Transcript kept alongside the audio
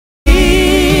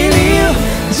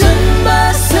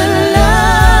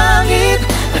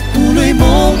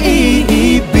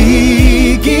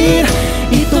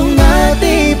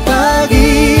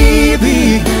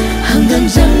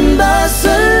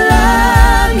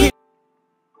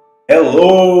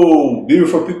Hello,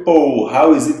 beautiful people.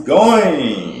 How is it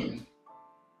going?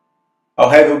 How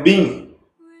have you been?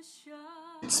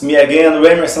 It's me again,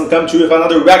 Emerson, come to you with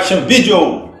another reaction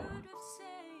video.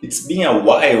 It's been a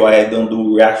while I don't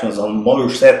do reactions on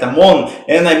Morissette,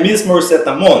 and I miss Morissette.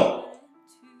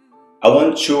 I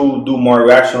want to do more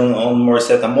reaction on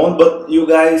Morissette, but you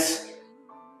guys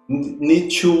need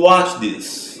to watch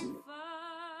this.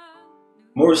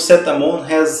 Morissette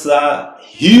has a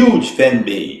huge fan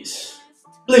base.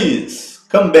 Please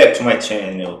come back to my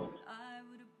channel.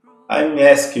 I'm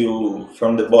asking you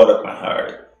from the bottom of my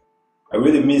heart. I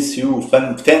really miss you,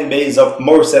 fan base of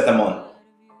Morissette.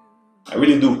 I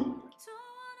really do.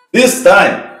 This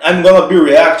time I'm gonna be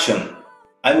reacting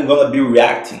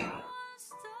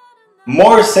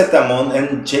Morissette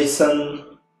and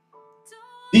Jason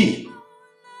D.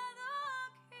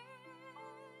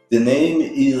 The name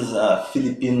is a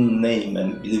Philippine name, I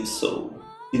believe so.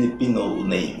 Filipino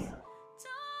name.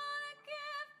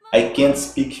 I can't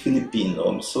speak Filipino,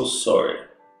 I'm so sorry.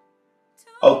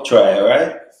 I'll try,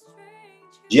 alright?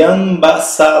 Diyan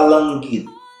sa Langit.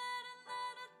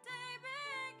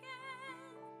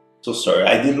 So sorry,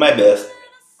 I did my best.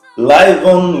 Live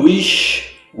on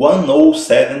Wish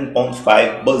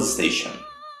 107.5 bus station.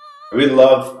 I really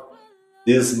love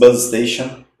this bus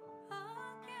station.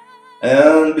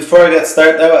 And before I get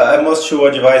started, I must to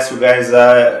advise you guys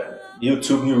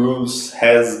YouTube new rules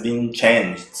has been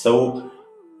changed. So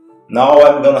now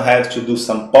I'm gonna have to do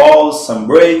some pause, some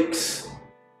breaks.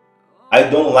 I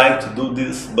don't like to do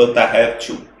this, but I have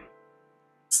to.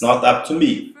 It's not up to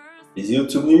me. It's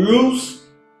YouTube new rules.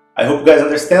 I hope you guys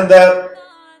understand that.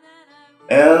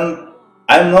 And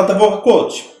I'm not a vocal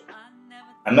coach.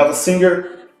 I'm not a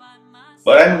singer.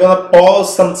 But I'm gonna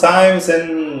pause sometimes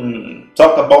and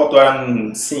talk about what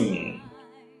I'm seeing.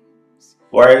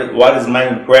 What is my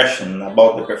impression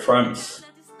about the performance.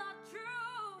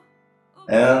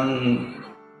 And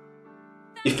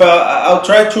if I'll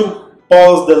try to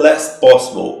pause the less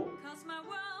possible.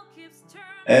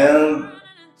 And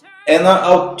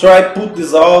I'll try to put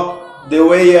this out the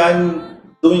way I'm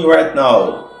doing right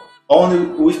now. Only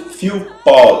with few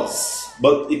pause.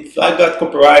 But if I got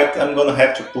copyright, I'm gonna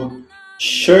have to put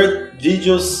short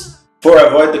videos for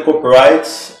avoid the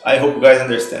copyrights. I hope you guys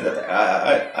understand that.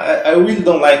 I really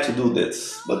don't like to do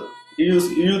this, but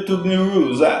YouTube new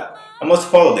rules, I must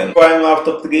follow them. If I'm out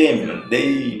of the game,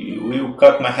 they will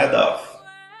cut my head off.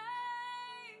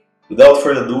 Without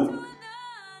further ado,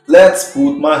 let's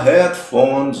put my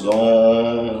headphones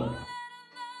on.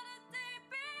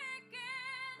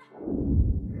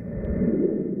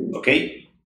 Okay?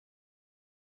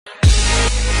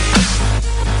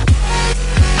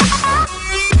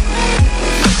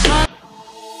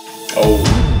 Oh,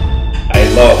 I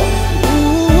love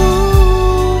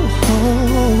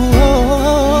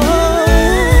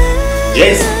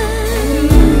Jason.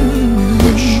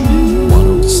 Wish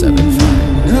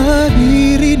 107.5.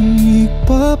 Naririnig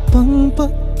pa bang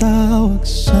patawag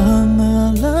sa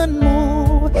ngalan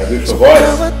mo? My beautiful voice.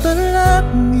 Bawat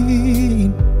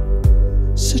dalangin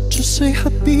sa Diyos ay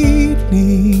habilin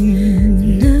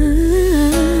na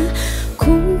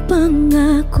kung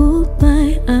pangako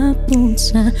pa'y abot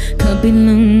sa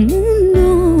kabilang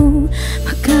mundo,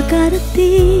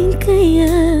 makakarating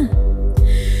kaya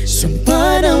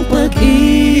sumpa ng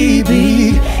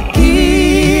pag-ibig,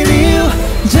 giliw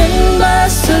dyan ba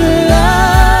sa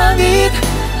langit,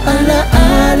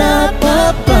 alaala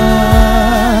pa ba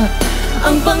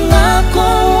ang pangako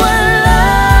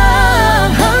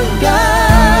walang hanggan.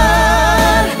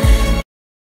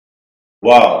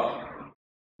 Wow,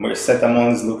 Morissette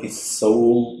is looking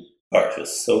so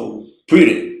gorgeous, so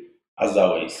pretty, as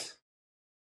always.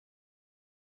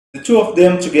 The two of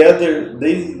them together,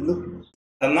 they look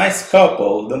a nice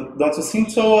couple, don't you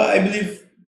think so? I believe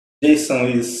Jason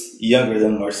is younger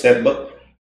than Morissette, but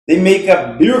they make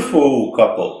a beautiful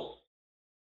couple.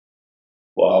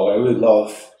 Wow, I really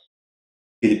love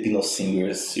Filipino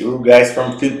singers. You guys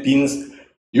from Philippines,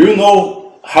 you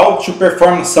know how to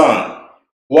perform a song.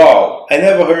 Wow, I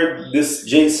never heard this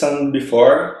Jason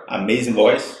before. Amazing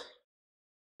voice.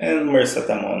 And Morissette,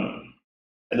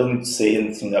 I don't need to say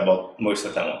anything about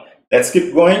Morissette. Let's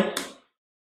keep going.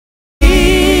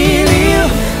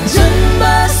 Diyan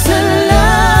ba sa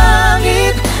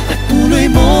langit at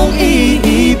tuloy mong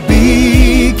iibigin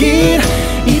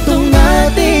itong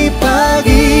ating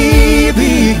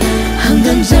pag-ibig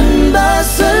hanggang diyan ba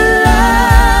sa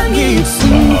langit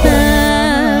sinta.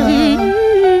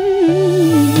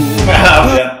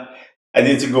 I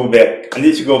need to go back. I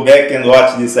need to go back and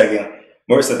watch this again.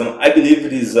 Morissette, I believe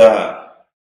it is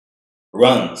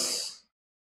runs.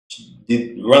 She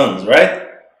did runs, right?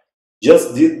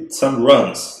 just did some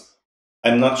runs.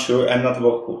 I'm not sure, I'm not a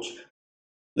vocal coach.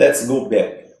 Let's go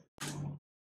back.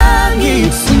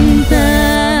 Langit sinta,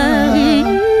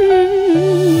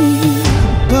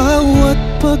 bawat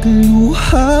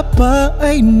pagluha pa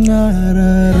ay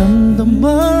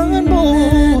nararamdaman mo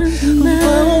ang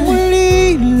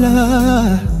pangulila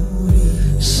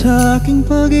sa aking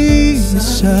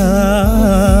pag-iisa.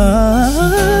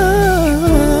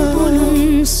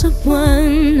 Pulong sa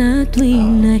buwan na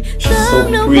tuwing ay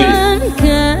tanawan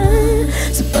ka,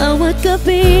 sa bawat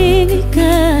gabing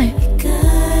ika'y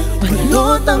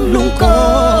balot ang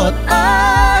lungkot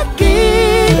at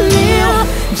giliw.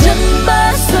 Diyan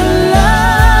ba sa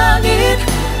langit,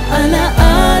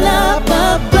 alaala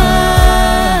pa ba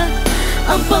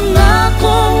ang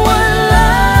pangako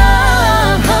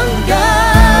walang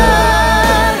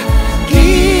hanggan?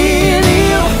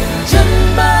 Giliw, diyan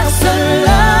ba sa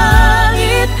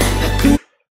langit?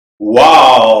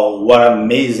 Wow, what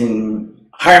amazing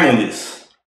harmonies.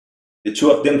 The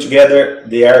two of them together,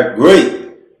 they are great.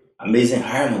 Amazing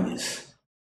harmonies.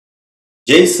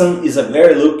 Jason is a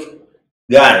very look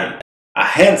guy, a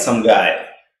handsome guy.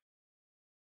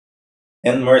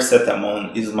 And Morissette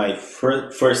is my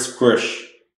first crush.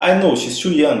 I know she's too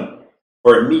young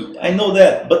for me, I know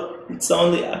that, but it's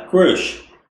only a crush.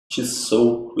 She's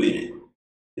so pretty.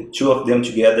 The two of them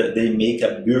together, they make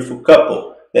a beautiful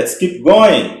couple. Let's keep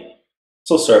going.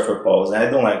 So sorry for pause. I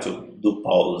don't like to do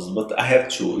pause, but I have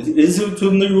to. It is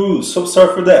YouTube the rules, so sorry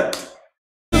for that.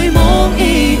 Mong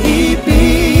iibigin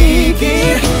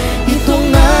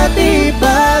itong ating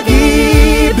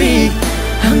pag-ibig,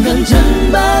 hanggang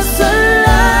dyan ba sa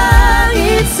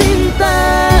langit sinta?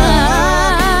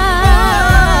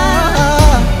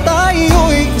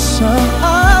 Tayo'y isang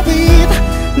awit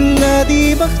na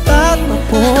di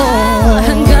magtatapos,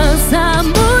 hanggang sa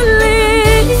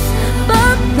muling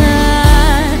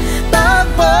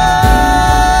pagtatagpo.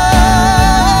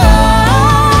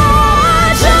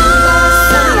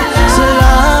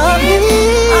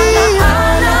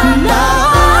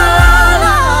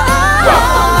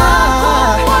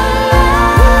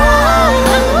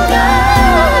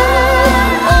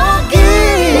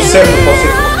 Certo, posso.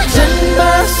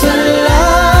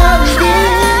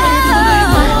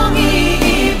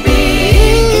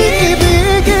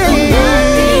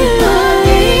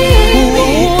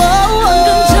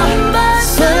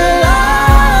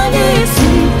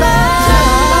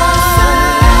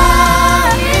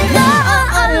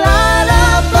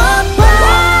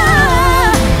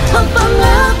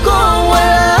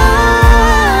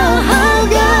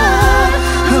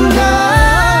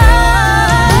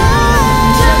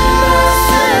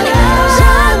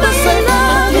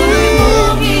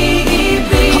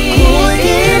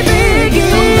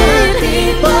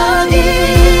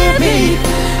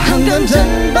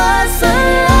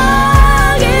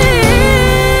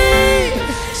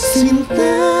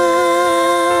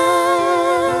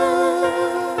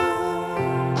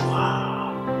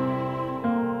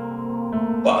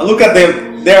 Wow, look at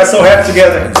them. They are so happy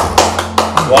together.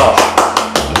 Wow.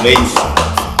 Amazing.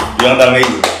 Beyond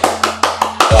amazing.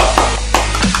 Wow.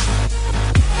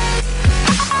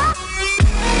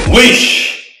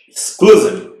 Wish.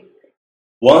 Exclusive.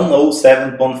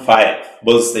 107.5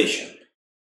 bus station.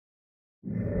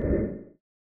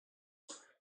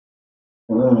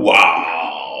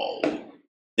 Wow.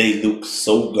 They look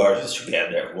so gorgeous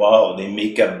together. Wow, they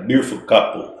make a beautiful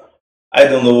couple. I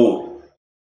don't know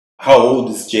how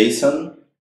old is Jason.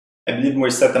 I believe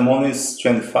Morissette is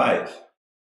 25.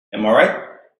 Am I right?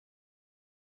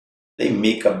 They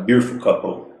make a beautiful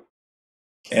couple.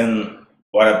 And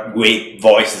what a great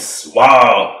voices.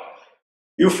 Wow.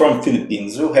 You're from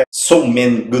Philippines. You have so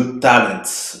many good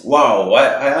talents. Wow.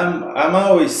 I'm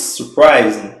always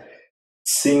surprised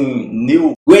seeing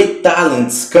new great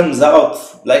talents comes out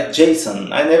like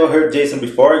Jason. I never heard Jason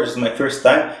before. This is my first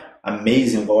time.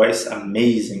 Amazing voice.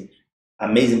 Amazing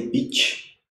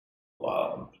pitch.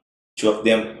 Wow. Two of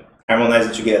them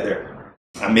harmonizing together.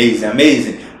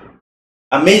 Amazing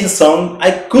song.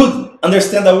 I could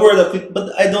understand a word of it,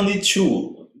 but I don't need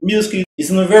to. Music is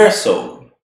universal.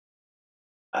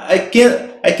 I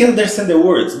can't understand the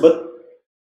words, but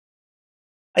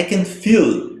I can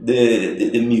feel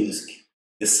the music,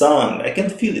 the song. I can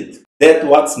feel it. That's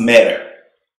what's matter.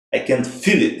 I can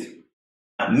feel it.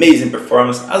 Amazing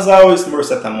performance. As always,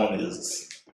 Morissette is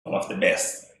one of the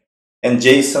best. And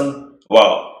Jason,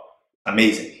 wow,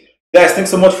 amazing. Guys,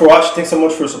 thanks so much for watching. Thanks so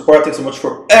much for support. Thanks so much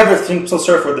for everything. So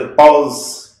sorry for the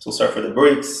pause. So sorry for the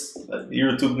breaks.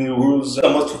 YouTube new rules. So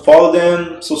much to follow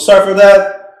them. So sorry for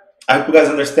that. I hope you guys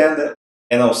understand that.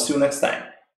 And I'll see you next time.